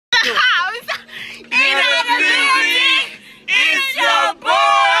house. In the building. It's your boy.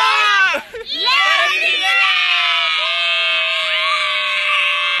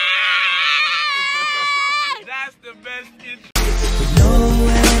 That's the best intro.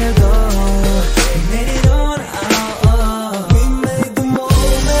 Nowhere to go. We made it on our own. We made the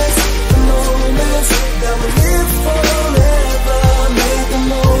moments that we live forever. Made the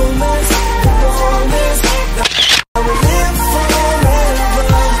moments that we live forever.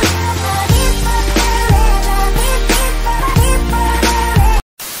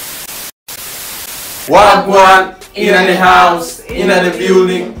 Wagwan, in the house, in the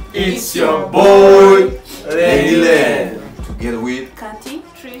building, it's your boy, Ladyland. Together with Kanti,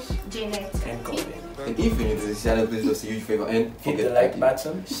 Trish, Janet, and Colin. And if you're new to this channel, please do us a huge favor and hit the like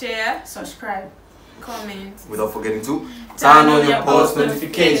button, share, subscribe, comment. Without forgetting to turn on your post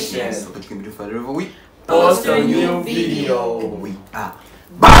notifications so that you can be notified every week. Post a new video. And we are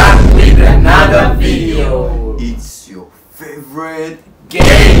back with another video. It's your favorite game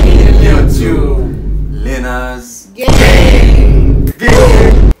in YouTube. Lena's Game.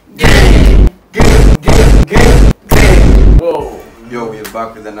 Whoa. Yo, we are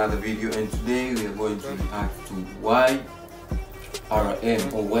back with another video, and today we are going to react to why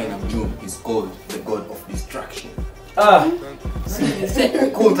RM or when I'm June is called the god of distraction.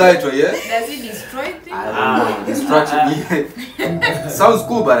 Cool title, yeah? Does it destroy things? I don't know. Distraction, yeah. Sounds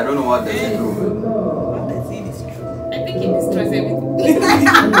cool, but I don't know what does it do. What does it destroy? I think it destroys everything. Okay.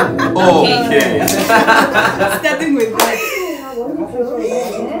 Starting with that.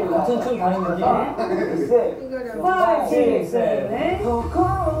 5, 6, 7, 8.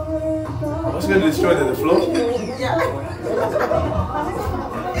 What's gonna destroy the floor?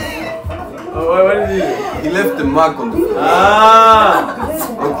 Oh, what did he do? He left the mark on the floor.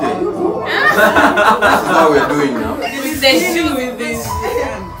 Okay. This is how we're doing now. This is the shoe with this.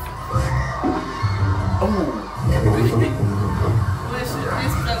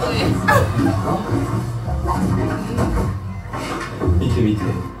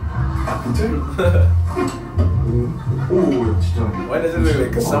 Why does it look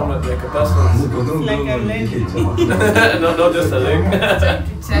like a someone, like a person? Like a lady. No, not just a leg. Trying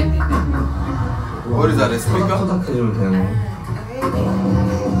to check it. What is that, a speaker?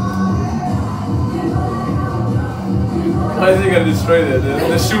 How is he gonna destroy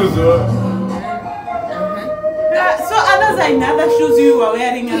the shoes? So others are in other shoes, you were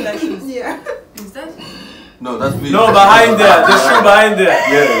wearing other shoes. Yeah. Is that? No, that's me. No, behind there. The shoe behind there.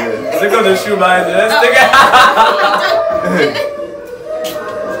 Yeah. Stick on the shoe behind there. Let's stick it.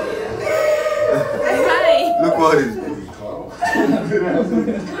 Hi. Look what it is.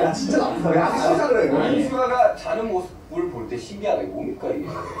 이수아가 자는 모습을 볼 때 신기하다. 이게 뭡니까 이게?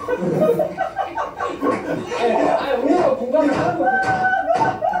 아니 우리가 공감을 하는 거.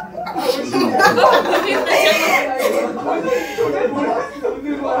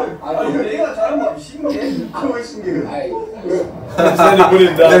 얘가 자는 모습 신기해. 그거 신기해.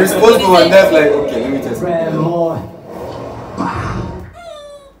 The response from my dad like, okay, let me test it.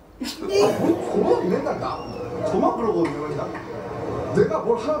 저만 맨날 저만 그러거든요. 그냥 내가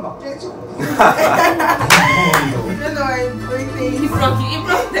뭘 하나 막 깨져. He broke it. He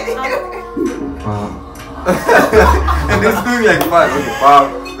broke the And it's doing like fun. Okay, wow.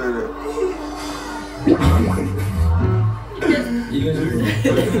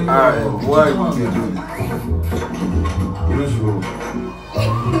 Alright, why would you do this? 이런 식으로.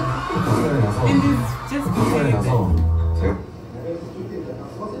 Just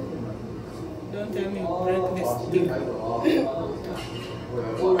don't tell me break this thing.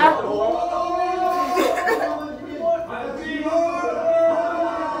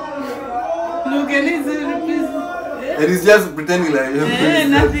 Look, and it's And he's just pretending like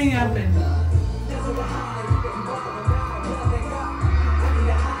nothing happened.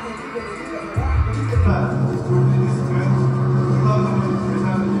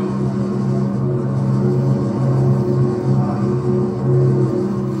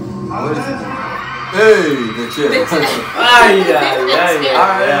 What is it? Hey, the chair.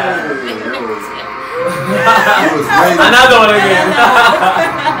 Another one again.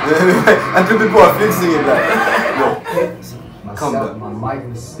 Until people are fixing it like, no, calm down. My mic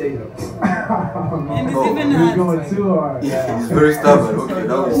will stay up. And it's even hard. Going too hard. Yeah, he's very stubborn. Okay,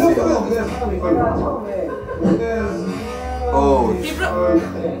 now we see it. Oh, He broke.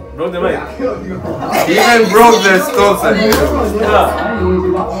 Broke the mic. he even broke the stop sign.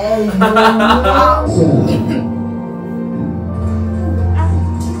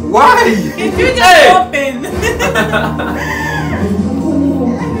 Why? If you just open.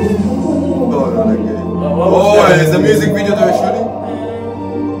 Oh, no, I get it. Oh, it's a music video they were shooting?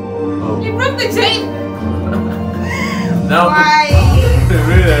 the chain. Now, Why?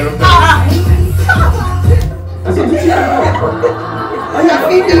 really, I don't know.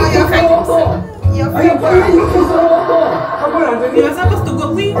 Your You are supposed to go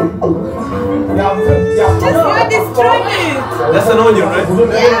quick. Just you are destroying it. That's an onion, right?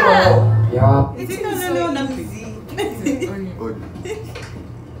 Yeah. Is it no, nothing.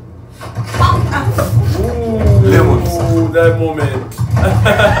 Lemons. Ooh, that moment.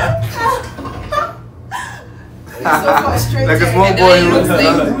 So frustrated. Like a small And boy then who he looks like,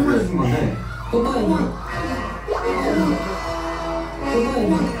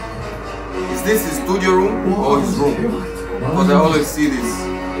 Is this his studio room or his room? Because I always see this.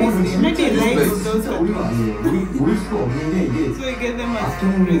 Maybe This like place. those 우리가 모일 수가 없는 게 이게 so you get them as 어떻게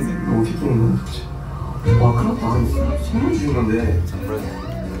present. 보는 거지? 와 그렇다 선물 주는 건데 It's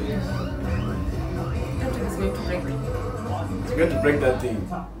going to break. It's good to break that thing.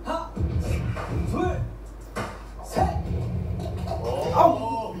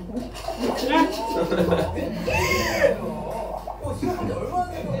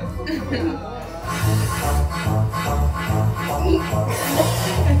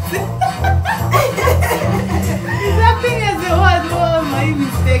 He's acting as a what? Oh, am I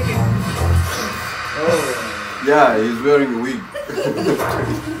mistaken? Yeah, he's wearing a wig.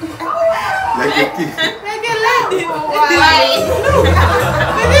 Like a kid. Like a lady. Why?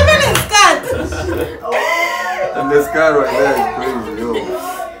 With even a skirt. And the scar right there is crazy, yo.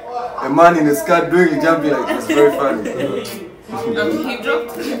 A man in a skirt doing a jumping like it's very funny. He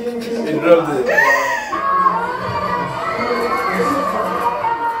dropped. He dropped it.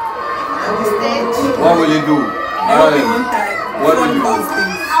 What will you do? Alan, what will you do?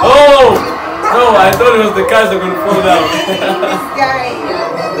 Oh! No, I thought it was the cars that were going to fall down. This guy.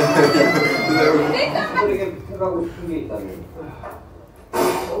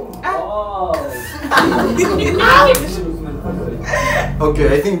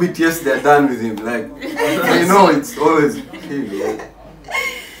 Okay, I think BTS they're done with him. Like, you know, it's always him. Right?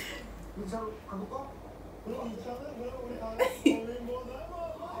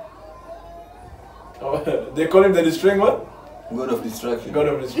 Oh, they call him the destroying what? God of distraction. God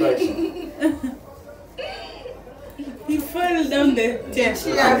of distraction. He fell down the chair.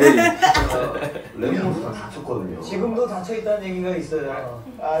 Hey, 레몬스가 다쳤거든요. 지금도 닫혀있다는 얘기가 있어요.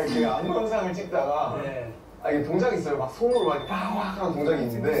 그 안무 영상을 찍다가 이게 동작이 있어요. 막 손으로 막 팍팍 하는 동작이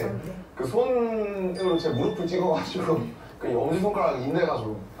있는데 그 손으로 제 무릎을 찍어가지고 그 엄지손가락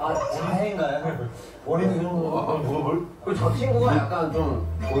인내가지고 자해인가요? 본인 무릎을? 저 친구가 약간 좀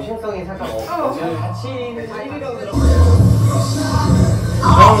조심성이 살짝 없고 다치는 타입이라고 들었어요.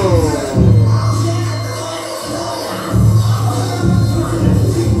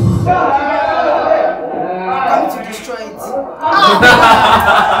 Come to destroy it.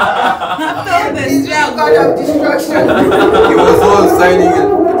 He's real God of destruction. he was all signing it. It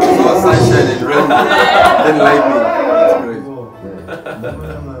was all sunshine and rain. Then lightning. It's crazy.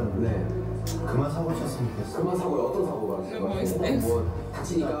 그만 사고 쳤으면 좋겠어. 그만 사고요? 어떤 사고가? 뭐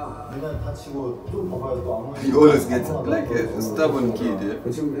다치니까 맨날 다치고 또 봐봐요 또 아무. He always gets like a stubborn kid.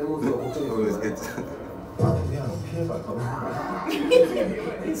 Yeah? 지금 레몬스가 걱정이 He always gets. 그냥 피해갈까 봐.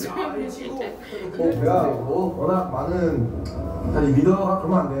 제가 뭐 워낙 많은 아니 리더가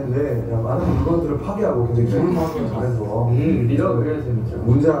그러면 안 되는데 그냥 많은 물건들을 파괴하고 굉장히 기분 파악을 잘해서 리더가 그래야 재밌죠.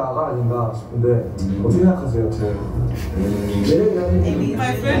 문제가 아닌가 싶은데 어떻게 생각하세요, 제 매력이라는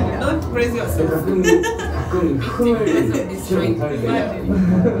My friend, don't praise yourself. 가끔 흥을 잃지 못할 때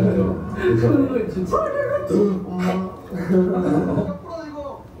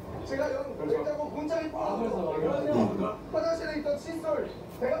제가 영 공장자고 문짝이 부러지고 화장실에 있던 칫솔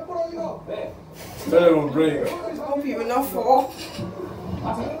배가 부러지고 That will break. Hope you will not fall.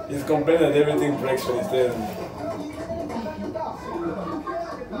 He's complaining that everything breaks when he's there.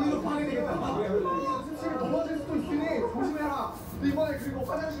 연습실이 넘어질 수도 있으니 조심해라. 이번에 그리고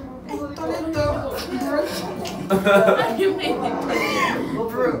화장실 문 부러지고 You made it.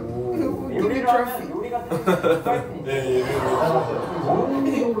 Bro. Give me trophy. Yeah, yeah,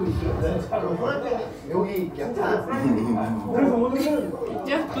 여기 괜찮아.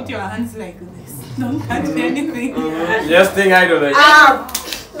 Just put your hands like this. Don't touch anything. Just think I do like. Ah!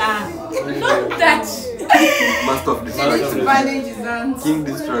 Ah. Don't touch. Master of He needs to distraction. bandage his hands. King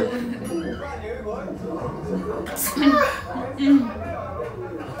distraction.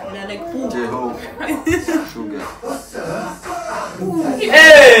 They're like poop. J-Hope. Sugar.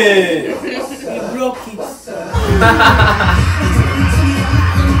 Hey! He broke it.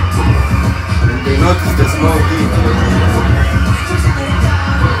 And they noticed the small kid.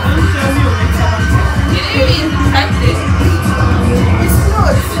 Don't tell me you make someone. You didn't even touch it. It's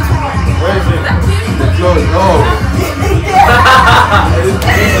close. Where is it?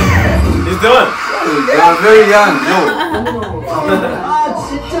 very young, yo.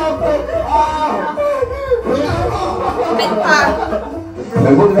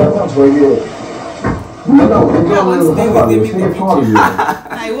 멤버들이 항상 저에게 누나가 운전을 하는 거 아니에요? 생일 평화를 위해.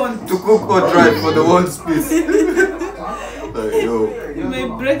 I want. To cook or drive for the world's peace. Like, yo. You may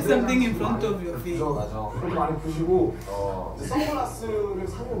break something in front of your face. 맞아. 그렇게 많이 부시고 선글라스를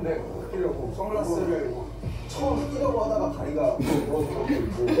샀는데 끼려고 선글라스를 처음 끼려고 하다가 다리가 부러져서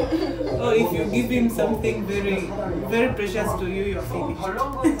있고. Or if you give him something very precious to you, you're finished.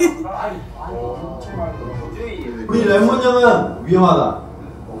 우리 레몬 형은 위험하다.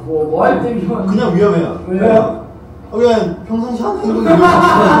 뭐 할 때 위험한? 그냥 위험해요. 왜요? 그냥 평상시 하는 거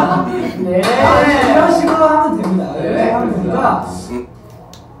위험해. 네. 이런 식으로 하면 됩니다. 네. 하면 되니까.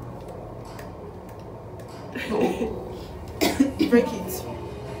 Break it.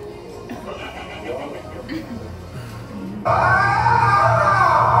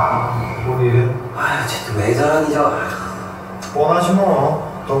 오늘 진짜 왜 저러니죠? 뻔하지 뭐.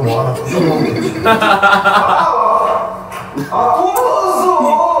 또 뭐 하나 부셔먹겠지.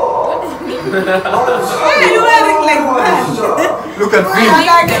 Why are you wearing like that? Look at Phil.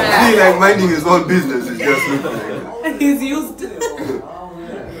 Phil like minding his own business. He's just looking like that. He's used.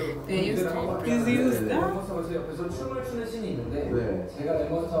 They used to. He's used. 레몬스터에서 옆에서 춤을 추는 씬이 있는데 네. 제가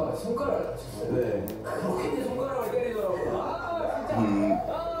레몬스터가 손가락을 다쳤어요. 네. 그렇게 손가락을 때리더라고요.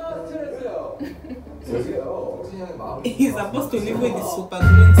 스트레스요. 저기요. 정진이 형의 마음을 He's supposed to live with his super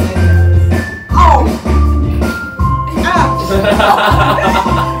glue inside. Ow!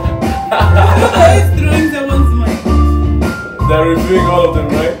 He's throwing someone's mind. They're reviewing all of them,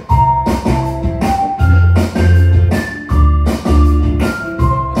 right?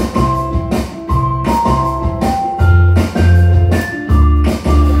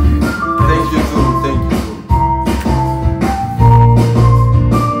 Thank you too. Thank you too.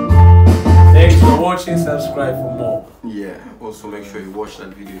 Thanks for watching. Subscribe for more. Yeah. Also make sure you watch that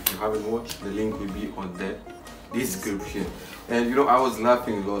video. If you haven't watched, the link will be on the description. And you know, I was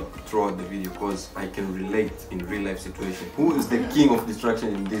laughing a lot throughout the video because I can relate in real life situation. Who is the king of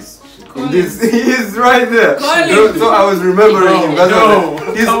distraction in this? In this, he is right there. You know, so I was remembering him. That's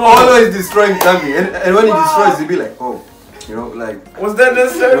why he's always destroying something, and when he destroys, he'll be like, oh, you know, like. Was that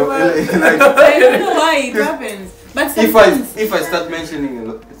necessary? You know, like, I don't know why it happens. But sometimes if I start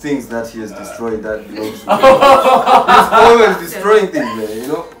mentioning things that he has destroyed, that belongs to me. He's always destroying things, man. You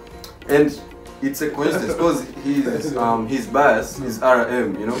know, and it's a coincidence because his bias is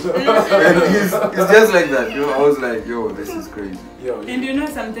RM, you know, and he's just like that. You know, I was like, yo, this is crazy. and you know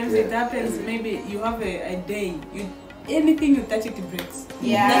sometimes it happens. Maybe you have a day. Anything you touch it breaks.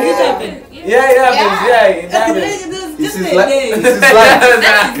 Yeah. Does it happen? Yeah, it happens. Yeah, it happens. It's This just is a like day. this is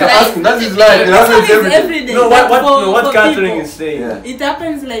life. That's his life. It This one happens is every day. every day. No, but what for Catherine people, is saying. Yeah. it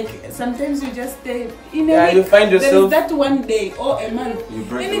happens like sometimes you just stay in a Yeah, week. you find yourself- There is that one day or a month. You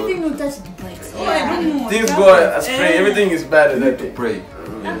break a Anything lot. you touch it breaks. Oh, I don't know. Things it go happens. astray. Everything is bad at You that need to day. pray.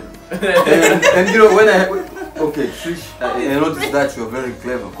 And you know when okay, Trish, I noticed that you're very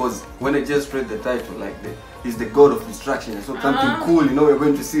clever because when I just read the title like he's the god of distraction, I saw something cool, you know, we're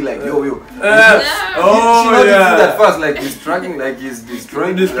going to see like yo. She noticed it at first, like distracting, like he's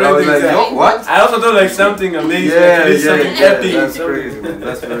destroying. I was like, yo, what? I also thought like something amazing, Yeah, like something epic. that's something- crazy, man.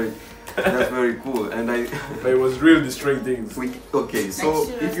 That's very cool. And But it was real destroying things. okay, so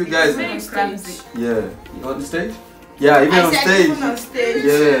Like, if you seriously, guys, very clumsy. yeah, you on stage? Yeah, even on stage.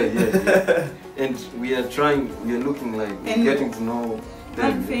 Yeah. And we are looking like we're And getting to know them.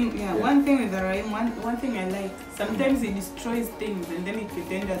 One thing, one thing with the rhyme, one thing I like. Sometimes he destroys things and then he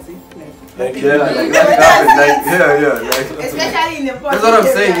pretends as if like. Yeah, like nothing happened. Like like. Especially in the That's what I'm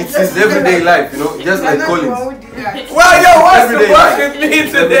saying. It's his everyday life, you know, just like Collins. Well, yo, what's Everyday the life. fuck with me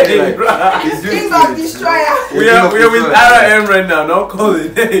Everyday today, life. bro? He's used King to of it. Destroyer. We are with RM right now, not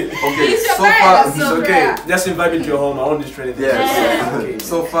Colin. Okay, He's so your far, brother, It's okay. Just invite me to your home. I won't destroy anything. yeah. Okay.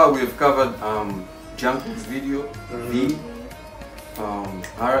 So far we've covered Jungkook's video, V,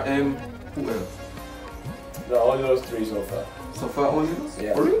 RM. Who else? No, only those three so far. So far only those?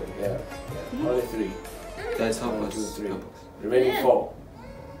 Yeah. Oh, really? Yeah. Only three. Guys, help 1, 2, us. 3. Help us. Remaining 4.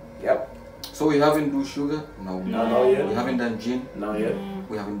 Yep. So we haven't do Sugar? No. No, not yet. We haven't done Jin. Not yet.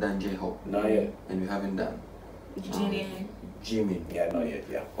 We haven't done J-Hope. Not yet. And we haven't done Genie. Jimin. Yeah, not yet.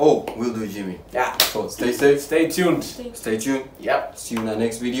 Yeah. Oh, we'll do Jimin. Yeah. So stay safe. Stay tuned. Stay tuned. Yep. See you in the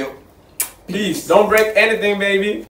next video. Peace. Don't break anything, baby.